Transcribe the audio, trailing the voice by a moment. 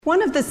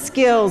One of the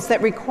skills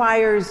that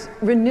requires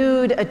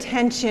renewed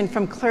attention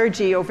from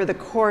clergy over the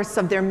course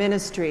of their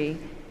ministry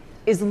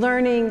is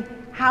learning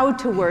how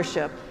to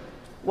worship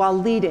while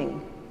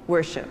leading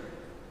worship.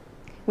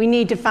 We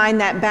need to find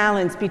that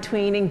balance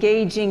between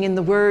engaging in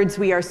the words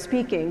we are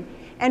speaking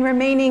and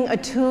remaining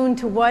attuned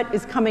to what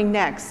is coming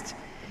next,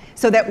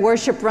 so that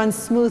worship runs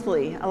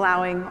smoothly,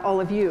 allowing all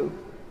of you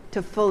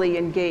to fully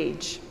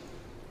engage.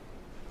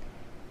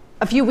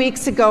 A few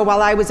weeks ago,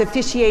 while I was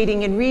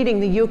officiating and reading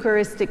the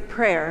Eucharistic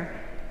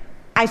prayer,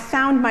 I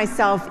found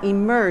myself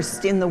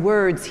immersed in the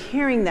words,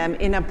 hearing them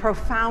in a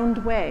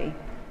profound way.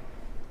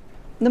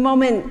 The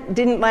moment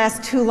didn't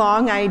last too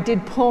long. I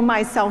did pull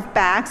myself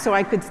back so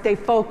I could stay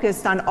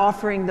focused on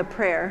offering the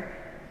prayer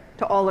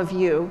to all of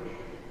you.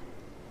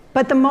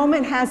 But the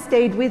moment has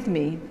stayed with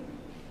me.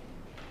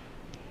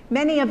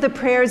 Many of the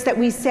prayers that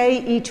we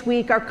say each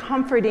week are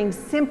comforting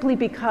simply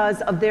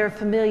because of their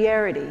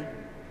familiarity.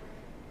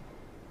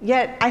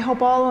 Yet, I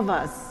hope all of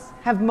us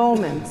have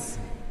moments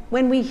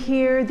when we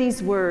hear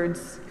these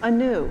words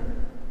anew,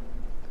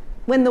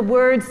 when the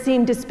words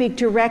seem to speak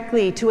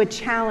directly to a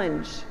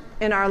challenge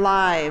in our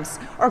lives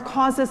or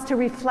cause us to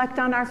reflect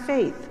on our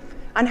faith,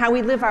 on how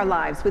we live our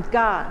lives with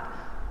God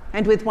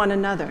and with one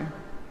another.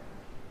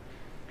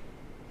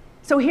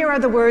 So here are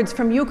the words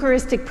from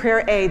Eucharistic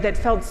Prayer A that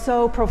felt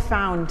so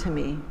profound to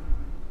me.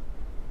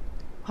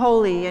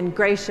 Holy and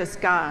gracious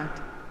God,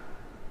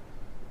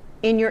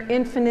 in your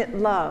infinite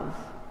love,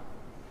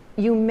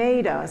 you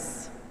made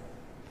us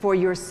for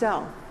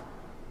yourself.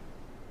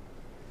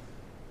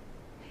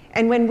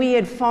 And when we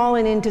had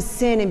fallen into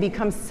sin and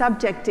become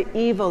subject to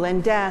evil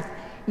and death,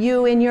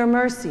 you, in your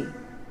mercy,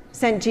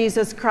 sent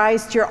Jesus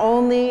Christ, your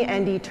only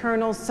and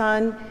eternal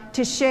Son,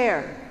 to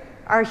share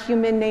our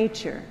human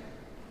nature,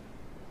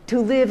 to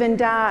live and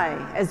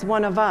die as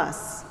one of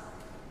us,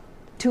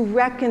 to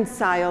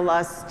reconcile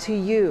us to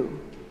you,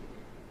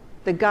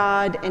 the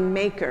God and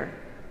Maker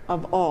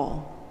of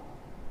all.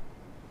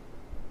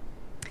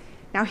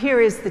 Now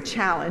here is the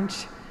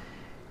challenge,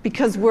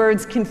 because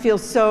words can feel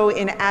so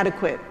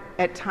inadequate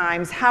at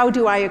times. How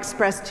do I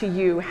express to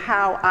you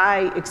how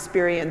I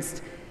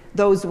experienced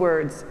those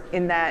words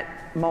in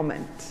that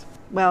moment?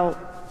 Well,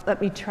 let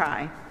me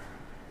try.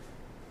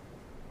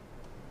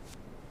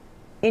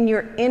 In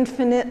your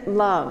infinite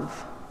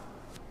love,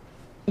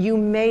 you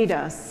made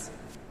us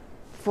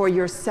for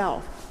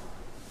yourself.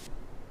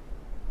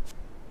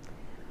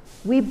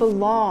 We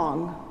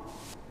belong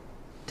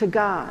to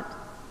God.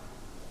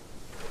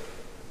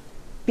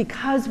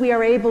 Because we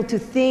are able to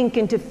think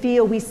and to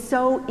feel, we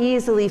so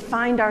easily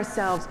find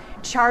ourselves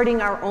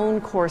charting our own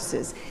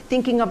courses,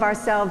 thinking of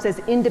ourselves as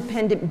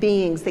independent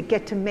beings that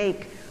get to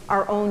make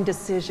our own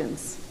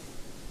decisions.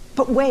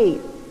 But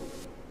wait,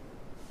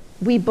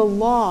 we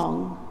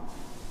belong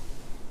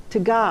to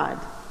God.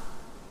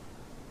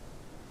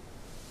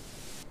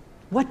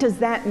 What does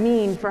that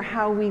mean for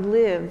how we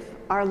live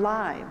our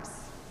lives?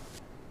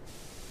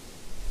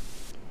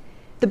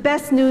 The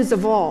best news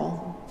of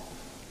all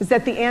is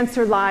that the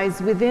answer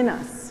lies within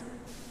us.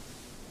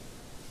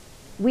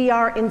 We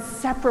are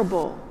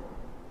inseparable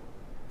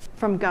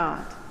from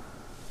God.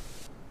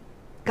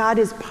 God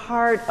is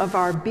part of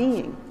our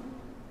being.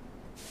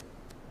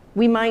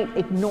 We might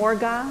ignore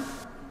God,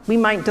 we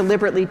might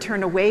deliberately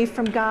turn away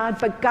from God,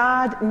 but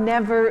God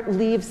never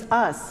leaves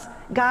us.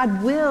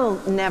 God will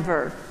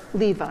never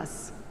leave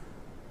us.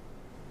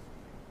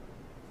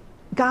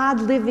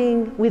 God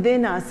living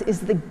within us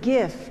is the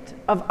gift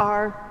of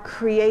our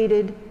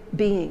created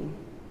being.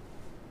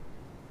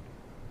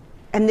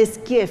 And this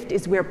gift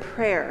is where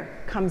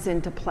prayer comes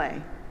into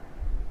play.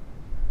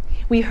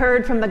 We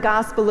heard from the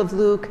Gospel of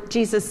Luke,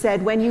 Jesus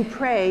said, when you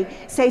pray,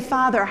 say,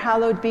 Father,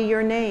 hallowed be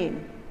your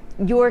name.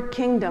 Your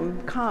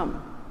kingdom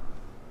come.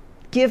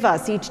 Give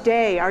us each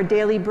day our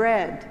daily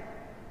bread.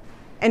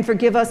 And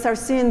forgive us our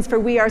sins, for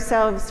we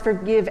ourselves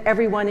forgive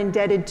everyone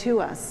indebted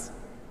to us.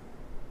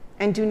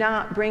 And do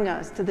not bring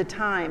us to the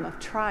time of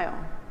trial.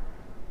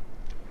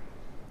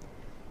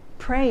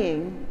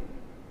 Praying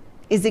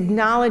is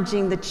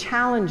acknowledging the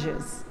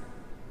challenges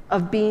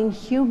of being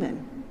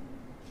human.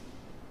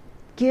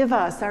 Give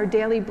us our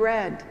daily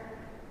bread.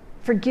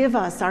 Forgive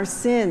us our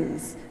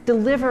sins.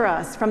 Deliver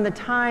us from the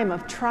time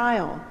of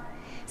trial.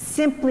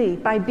 Simply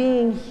by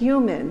being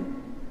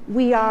human,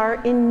 we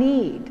are in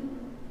need.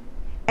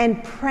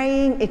 And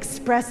praying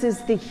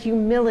expresses the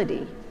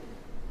humility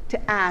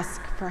to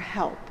ask for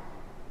help.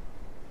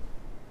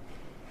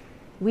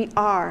 We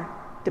are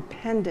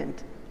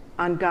dependent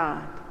on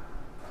God.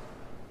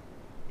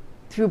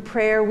 Through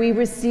prayer, we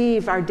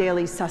receive our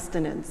daily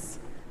sustenance.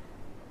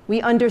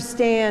 We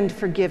understand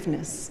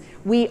forgiveness.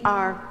 We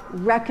are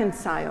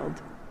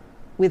reconciled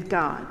with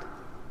God.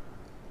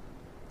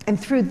 And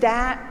through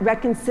that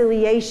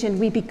reconciliation,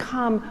 we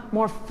become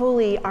more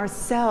fully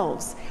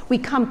ourselves. We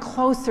come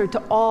closer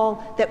to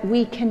all that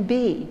we can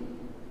be.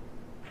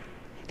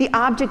 The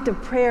object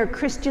of prayer,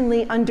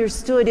 Christianly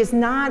understood, is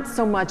not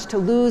so much to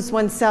lose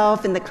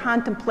oneself in the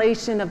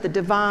contemplation of the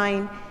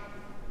divine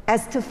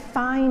as to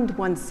find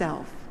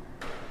oneself,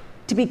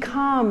 to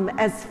become,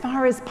 as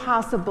far as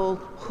possible,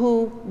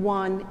 who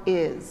one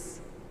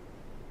is.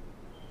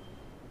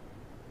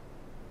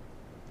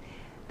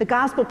 The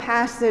gospel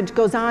passage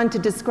goes on to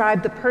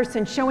describe the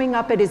person showing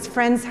up at his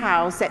friend's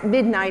house at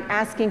midnight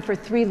asking for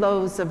 3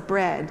 loaves of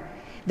bread.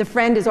 The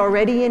friend is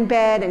already in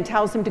bed and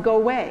tells him to go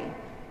away.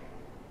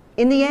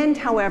 In the end,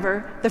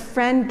 however, the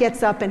friend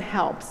gets up and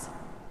helps,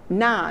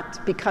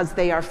 not because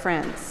they are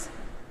friends,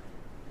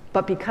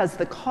 but because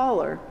the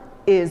caller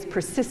is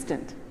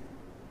persistent.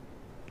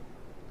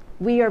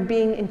 We are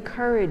being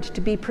encouraged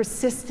to be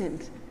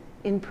persistent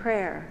in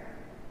prayer.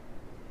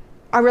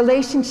 Our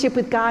relationship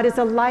with God is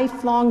a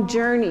lifelong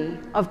journey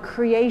of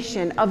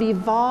creation, of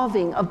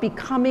evolving, of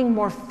becoming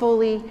more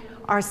fully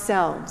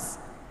ourselves.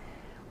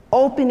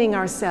 Opening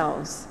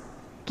ourselves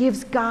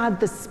gives God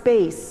the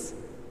space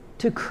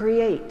to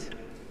create.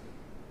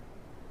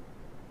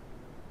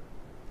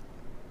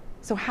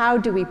 So how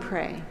do we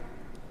pray?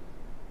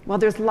 Well,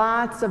 there's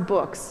lots of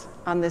books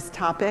on this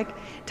topic.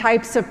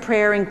 Types of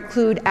prayer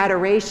include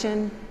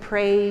adoration,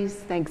 praise,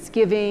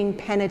 thanksgiving,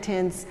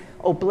 penitence,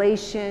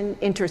 oblation,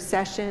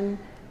 intercession,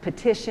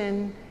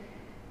 petition.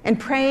 And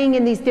praying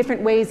in these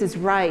different ways is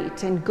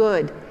right and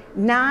good,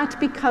 not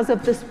because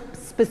of the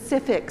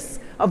specifics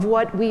of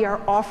what we are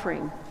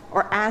offering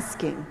or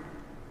asking,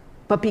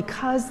 but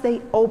because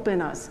they open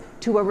us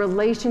to a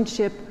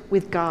relationship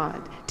with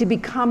God, to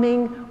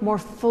becoming more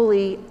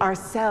fully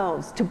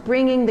ourselves, to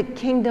bringing the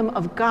kingdom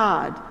of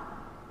God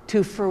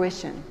to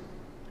fruition.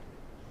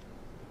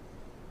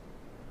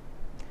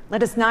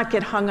 Let us not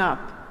get hung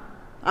up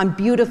on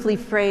beautifully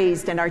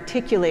phrased and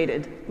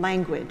articulated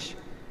language.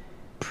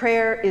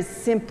 Prayer is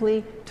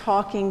simply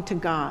talking to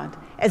God,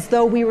 as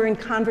though we were in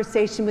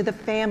conversation with a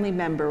family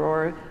member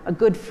or a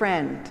good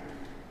friend.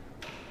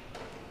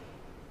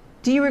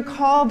 Do you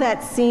recall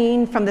that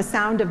scene from The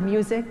Sound of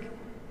Music,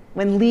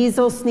 when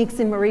Liesl sneaks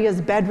in Maria's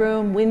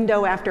bedroom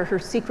window after her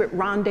secret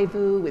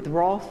rendezvous with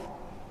Rolf?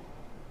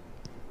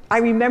 I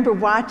remember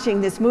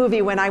watching this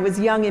movie when I was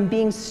young and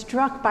being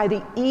struck by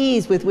the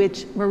ease with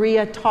which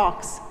Maria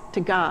talks to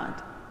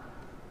God.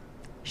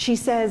 She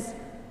says,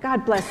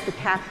 "God bless the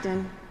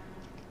captain.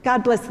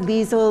 God bless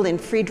Liesl and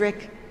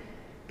Friedrich.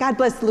 God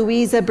bless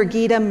Louisa,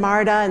 Brigitte,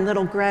 Marta, and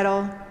little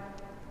Gretel.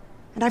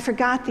 And I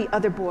forgot the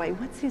other boy.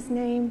 What's his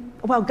name?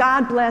 Well,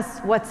 God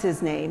bless what's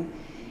his name.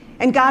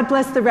 And God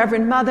bless the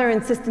Reverend Mother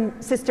and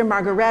Sister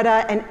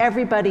Margareta and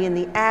everybody in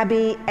the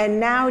Abbey. And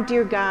now,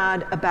 dear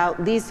God,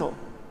 about Liesl.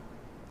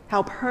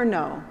 Help her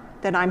know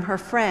that I'm her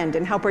friend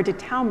and help her to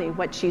tell me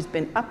what she's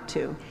been up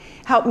to.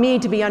 Help me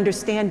to be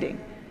understanding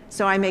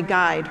so I may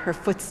guide her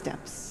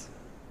footsteps."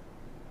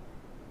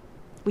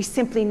 We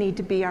simply need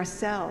to be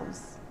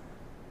ourselves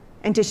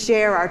and to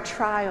share our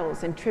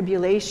trials and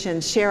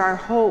tribulations, share our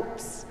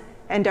hopes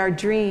and our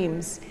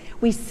dreams.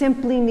 We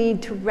simply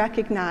need to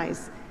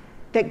recognize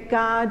that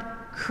God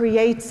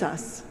creates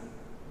us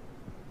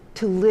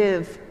to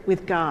live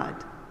with God.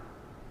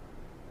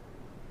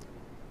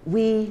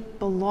 We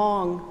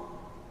belong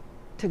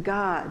to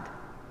God,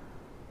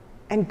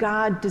 and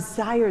God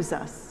desires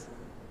us.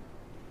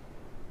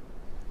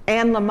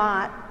 Anne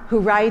Lamott, who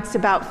writes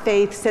about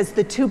faith, says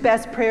the 2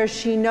 best prayers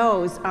she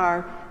knows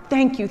are,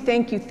 "Thank you,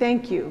 thank you,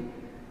 thank you,"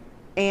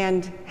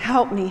 and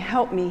 "Help me,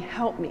 help me,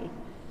 help me."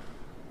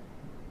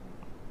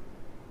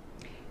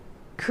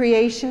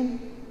 Creation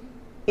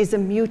is a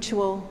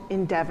mutual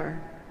endeavor.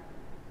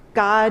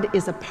 God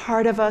is a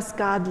part of us.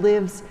 God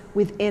lives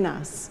within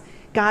us.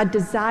 God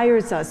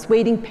desires us,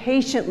 waiting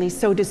patiently,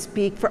 so to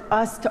speak, for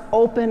us to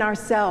open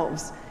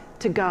ourselves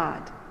to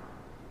God.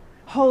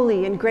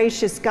 Holy and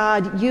gracious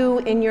God, you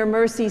in your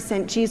mercy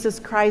sent Jesus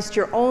Christ,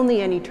 your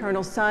only and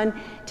eternal Son,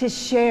 to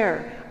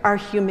share our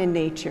human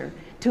nature,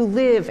 to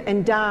live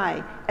and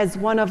die as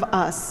one of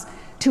us,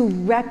 to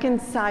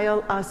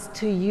reconcile us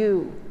to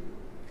you,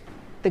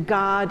 the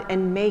God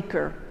and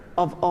maker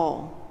of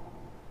all.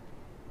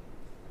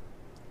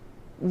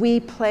 We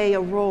play a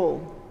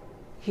role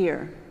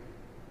here.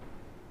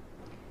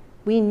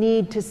 We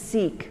need to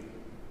seek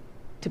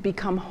to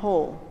become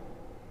whole.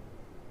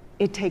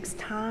 It takes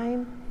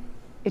time,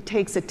 it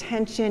takes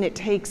attention, it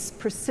takes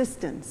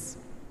persistence.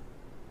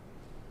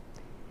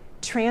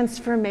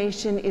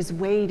 Transformation is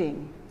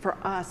waiting for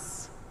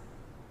us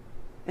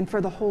and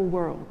for the whole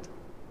world.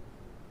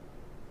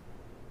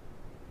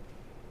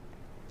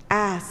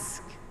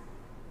 Ask,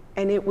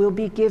 and it will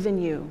be given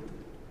you.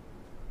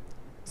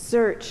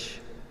 Search,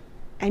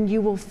 and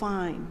you will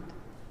find.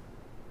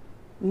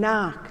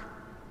 Knock,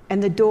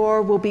 and the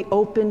door will be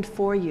opened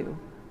for you.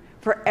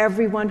 For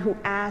everyone who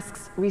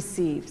asks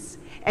receives,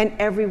 and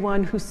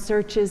everyone who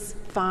searches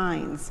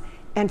finds,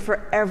 and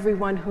for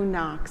everyone who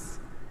knocks,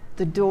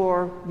 the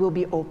door will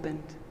be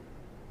opened.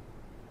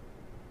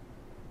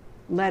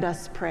 Let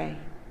us pray.